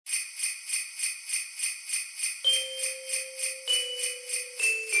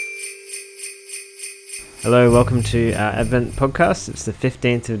Hello, welcome to our Advent podcast. It's the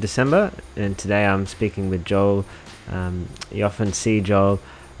 15th of December, and today I'm speaking with Joel. You often see Joel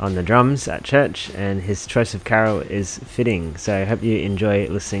on the drums at church, and his choice of carol is fitting. So I hope you enjoy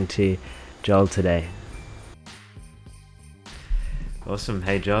listening to Joel today. Awesome.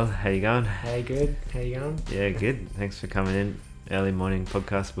 Hey, Joel. How you going? Hey, good. How you going? Yeah, good. Thanks for coming in. Early morning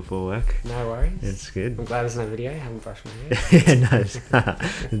podcast before work. No worries. It's good. I'm glad there's no video. I haven't brushed my hair. Yeah, nice.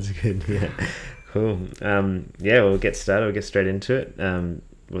 It's good. Yeah. Cool. We'll get started. We'll get straight into it.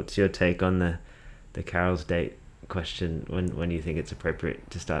 What's your take on the carols date question? When do you think it's appropriate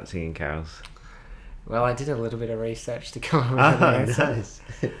to start singing carols? Well, I did a little bit of research to come up with an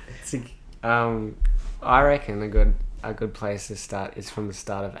answer. Nice. I reckon a good place to start is from the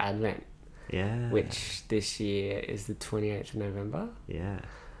start of Advent, Yeah. which this year is the 28th of November. Yeah.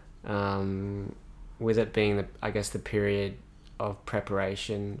 With it being the period of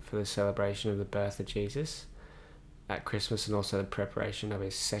preparation for the celebration of the birth of Jesus at Christmas, and also the preparation of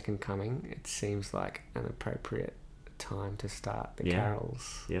his second coming, it seems like an appropriate time to start the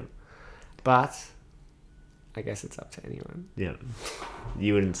carols. Yep. But I guess it's up to anyone. Yep.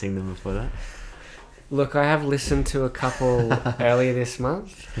 You wouldn't sing them before that? Look, I have listened to a couple earlier this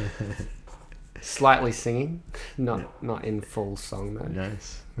month. Slightly singing, not in full song though.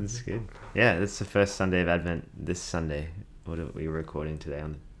 Nice. That's good. Yeah, that's the first Sunday of Advent this Sunday. What are we recording today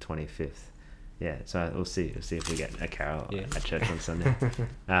on the 25th? Yeah, so we'll see if we get a carol at church on Sunday.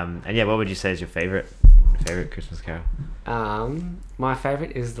 What would you say is your favorite Christmas carol? My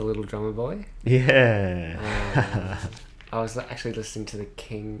favorite is The Little Drummer Boy. Yeah. I was actually listening to the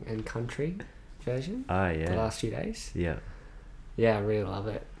King and Country version. Oh yeah. The last few days. Yeah. Yeah, I really love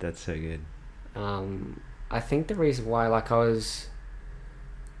it. That's so good. I think the reason why, I was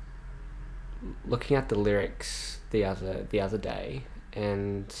looking at the lyrics the other day,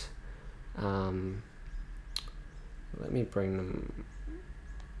 and let me bring them.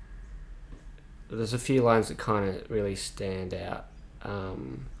 There's a few lines that kind of really stand out.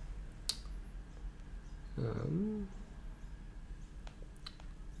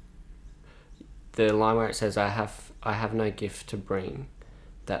 The line where it says, I have no gift to bring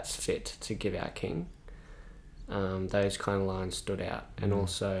that's fit to give our King. Those kind of lines stood out. And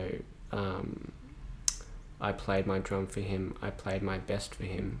also, I played my drum for him, I played my best for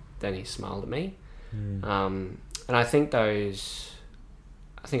him, then he smiled at me. And I think I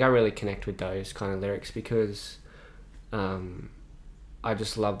really connect with those kind of lyrics because I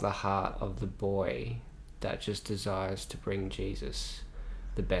just love the heart of the boy that just desires to bring Jesus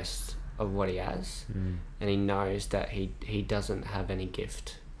the best of what he has, and he knows that he doesn't have any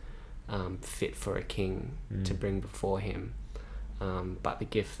gift fit for a king to bring before him, but the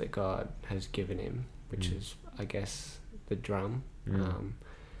gift that God has given him, which is, I guess, the drum.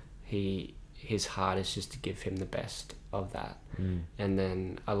 His heart is just to give him the best of that. And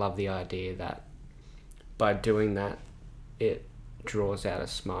then I love the idea that by doing that, it draws out a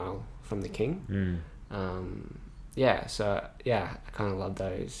smile from the king. I kind of love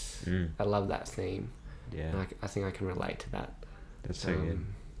those. I love that theme. Yeah, and I think I can relate to that. That's so good.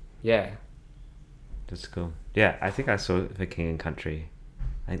 Yeah, that's cool. Yeah, I think I saw the King and Country.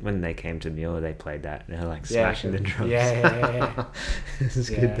 I think when they came to Muir, they played that. They were smashing the drums. Yeah. This is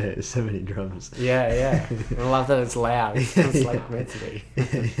good. There's so many drums. Yeah. I love that it's loud. It's meant to be.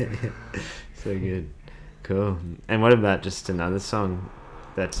 So good. Cool. And what about just another song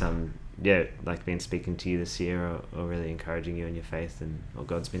that's been speaking to you this year, or really encouraging you in your faith, or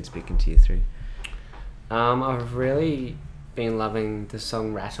God's been speaking to you through? I've really been loving the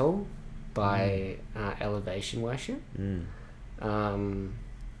song Rattle by Elevation Worship.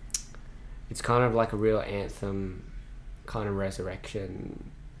 It's kind of like a real anthem, kind of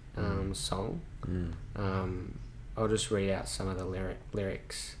resurrection song. I'll just read out some of the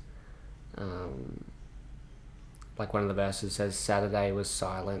lyrics. One of the verses says, Saturday was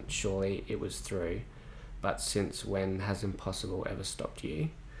silent, surely it was through, but since when has impossible ever stopped you?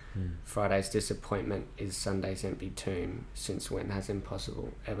 Friday's disappointment is Sunday's empty tomb, since when has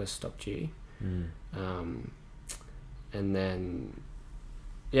impossible ever stopped you? And then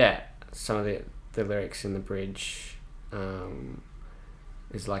some of the lyrics in the bridge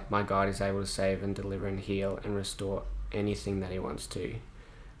is my God is able to save and deliver and heal and restore anything that he wants to.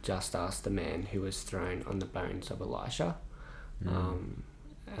 Just ask the man who was thrown on the bones of Elisha. And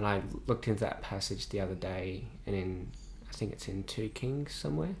I looked into that passage the other day, and I think it's in 2 Kings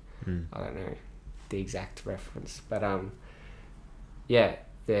somewhere. I don't know the exact reference, but I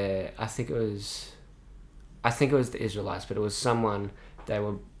think it was the Israelites, but it was someone they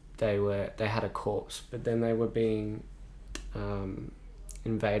had a corpse, but then they were being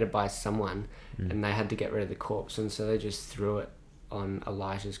invaded by someone, and they had to get rid of the corpse, and so they just threw it on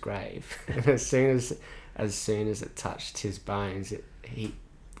Elijah's grave. And as soon as it touched his bones,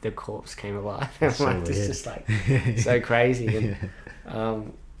 the corpse came alive. And So like, it's weird. just like so crazy.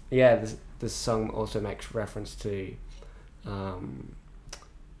 And this song also makes reference to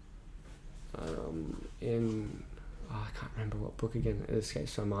in I can't remember what book again, it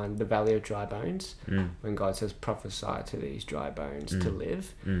escapes my mind, The Valley of Dry Bones, when God says prophesy to these dry bones to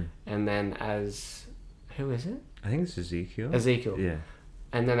live. And then who is it? I think it's Ezekiel. Yeah.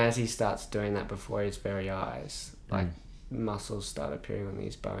 And then as he starts doing that before his very eyes, like muscles start appearing on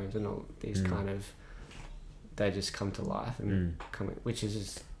these bones, and all these kind of, they just come to life and which is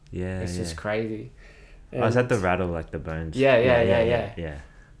just, it's just crazy. And is that the rattle, like the bones? Yeah.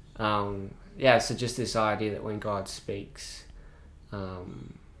 So just this idea that when God speaks,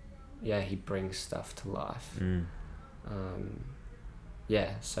 he brings stuff to life.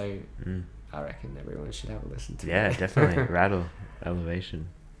 So I reckon everyone should have a listen to it. Yeah, definitely. Rattle, elevation.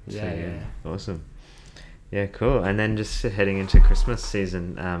 Awesome. Yeah, cool. And then just heading into Christmas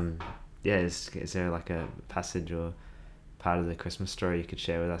season, is there like a passage or part of the Christmas story you could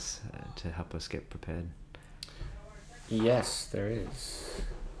share with us to help us get prepared? Yes, there is.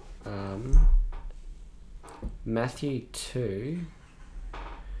 Matthew 2,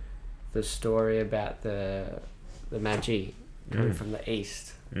 the story about the Magi coming from the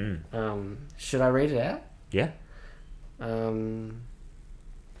east. Should I read it out? Yeah.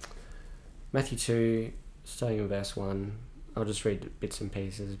 Matthew 2, starting in verse 1. I'll just read bits and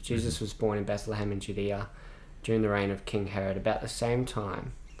pieces. Jesus was born in Bethlehem in Judea during the reign of King Herod. About the same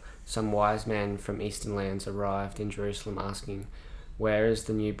time, some wise men from eastern lands arrived in Jerusalem asking, "Where is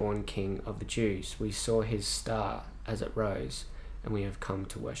the newborn king of the Jews? We saw his star as it rose, and we have come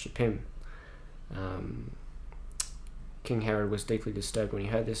to worship him." King Herod was deeply disturbed when he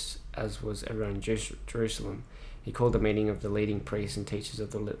heard this, as was everyone in Jerusalem. He called a meeting of the leading priests and teachers of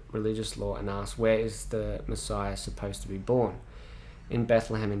the religious law and asked, "Where is the Messiah supposed to be born?" "In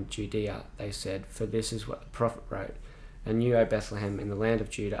Bethlehem in Judea," they said, "for this is what the prophet wrote. And you, O Bethlehem, in the land of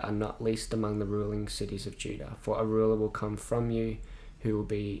Judah, are not least among the ruling cities of Judah, for a ruler will come from you who will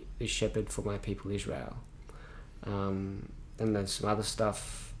be the shepherd for my people Israel." And then some other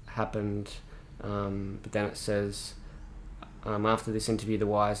stuff happened, but then it says, after this interview, the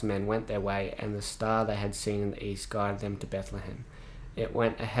wise men went their way, and the star they had seen in the east guided them to Bethlehem. It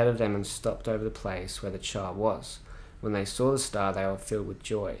went ahead of them and stopped over the place where the child was. When they saw the star, they were filled with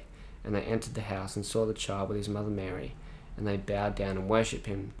joy, and they entered the house and saw the child with his mother Mary, and they bowed down and worshipped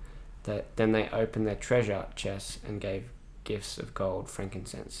him. Then they opened their treasure chests and gave gifts of gold,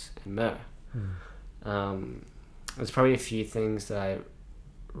 frankincense, and myrrh. There's probably a few things that I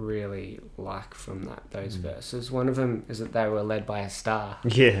really like from those verses. One of them is that they were led by a star.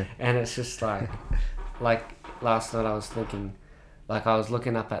 Yeah. And it's just like last night I was thinking, like I was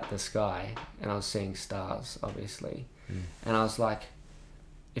looking up at the sky and I was seeing stars, obviously. And I was like,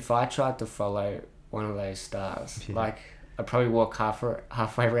 if I tried to follow one of those stars, like I'd probably walk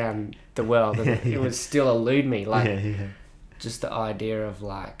halfway around the world and it would still elude me. Just the idea of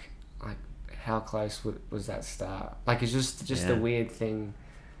like how close was that star? Like it's just a weird thing,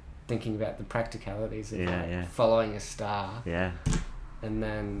 thinking about the practicalities of following a star. Yeah. And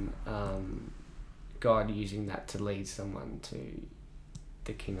then God using that to lead someone to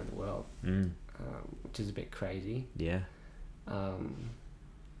the King of the world, which is a bit crazy. Yeah. And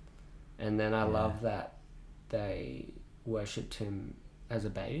then I love that they worshipped him as a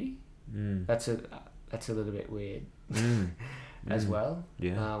baby. That's a little bit weird as well.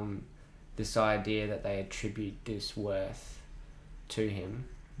 Yeah. This idea that they attribute this worth to him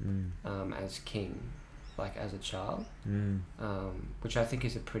as king, like as a child, which I think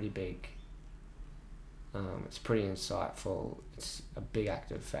is a pretty big. It's pretty insightful. It's a big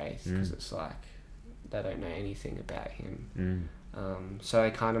act of faith because it's like they don't know anything about him. So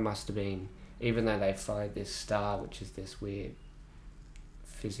they kind of must have been, even though they followed this star, which is this weird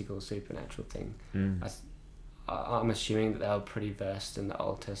physical supernatural thing. I'm assuming that they were pretty versed in the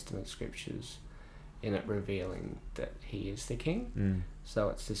Old Testament scriptures in it revealing that he is the king. So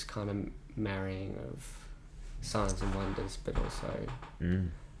it's this kind of marrying of signs and wonders, but also, I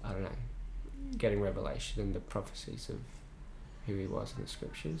don't know, getting revelation in the prophecies of who he was in the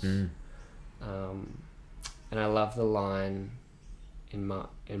scriptures. And I love the line in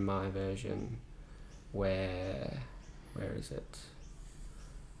my version where is it?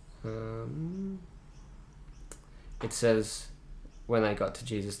 It says when they got to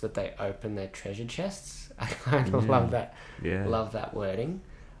Jesus that they opened their treasure chests. I kind of love that. Yeah. Love that wording,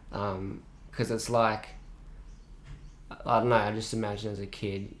 because it's like I don't know, I just imagine as a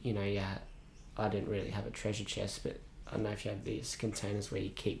kid, I didn't really have a treasure chest, but I don't know if you have these containers where you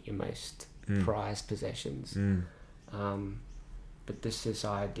keep your most prized possessions. But this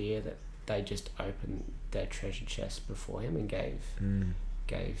idea that they just opened their treasure chest before him and gave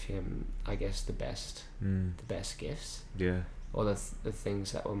him, I guess, the best gifts. Yeah. Or the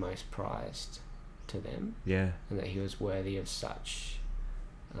things that were most prized to them. Yeah. And that he was worthy of such,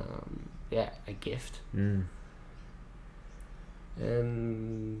 a gift. And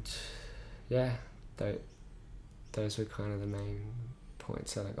those were kind of the main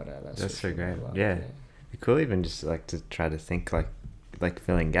points that I got out of that. That's so great. Yeah. It'd be cool even just like to try to think like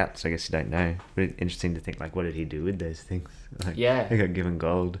filling gaps. I guess you don't know, but it's interesting to think like, what did he do with those things? Like, he got given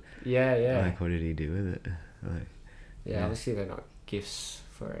gold. Like, what did he do with it? Like, obviously they're not gifts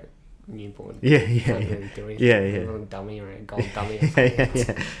for a newborn. Really do anything. A little dummy or a gold dummy or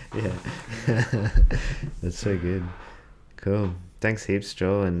something. Yeah. That's so good. Cool. Thanks heaps,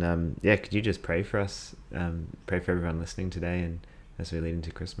 Joel. And could you just pray for us? Pray for everyone listening today, and as we lead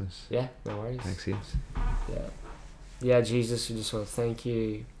into Christmas. Yeah, no worries. Thanks heaps. Yeah, Jesus, we just want to thank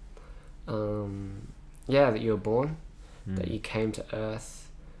you. That you were born, that you came to earth.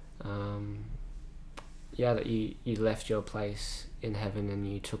 That you left your place in heaven and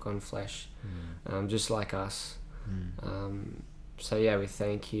you took on flesh, just like us. We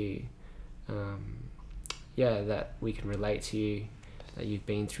thank you. That we can relate to you, that you've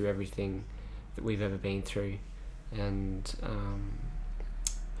been through everything that we've ever been through, and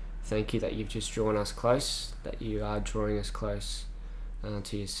thank you that you've just drawn us close, that you are drawing us close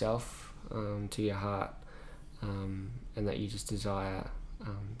to yourself, to your heart, and that you just desire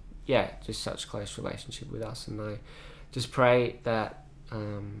just such close relationship with us. And I just pray that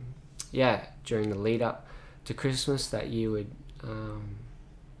during the lead up to Christmas, that you would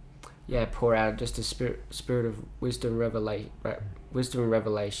pour out just a spirit of wisdom and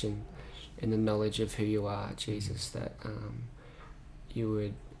revelation in the knowledge of who you are, Jesus, that you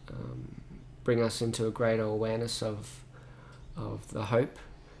would bring us into a greater awareness of the hope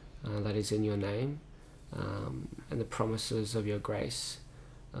that is in your name, and the promises of your grace,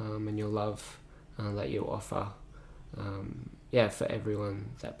 and your love that you offer for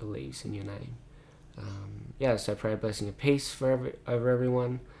everyone that believes in your name. So I pray a blessing of peace over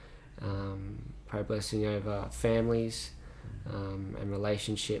everyone. Pray a blessing over families and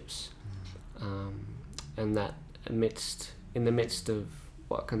relationships, and that in the midst of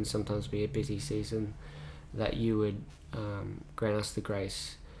what can sometimes be a busy season, that you would grant us the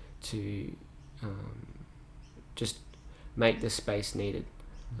grace to just make the space needed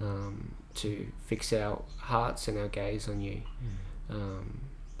to fix our hearts and our gaze on you,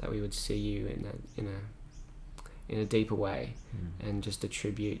 that we would see you in a deeper way, and just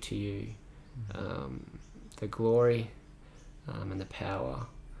attribute to you the glory and the power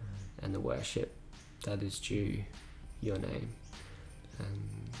and the worship that is due your name.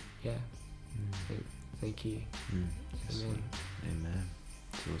 And thank you. Yes. Amen. Amen.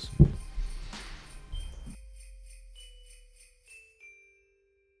 It's awesome.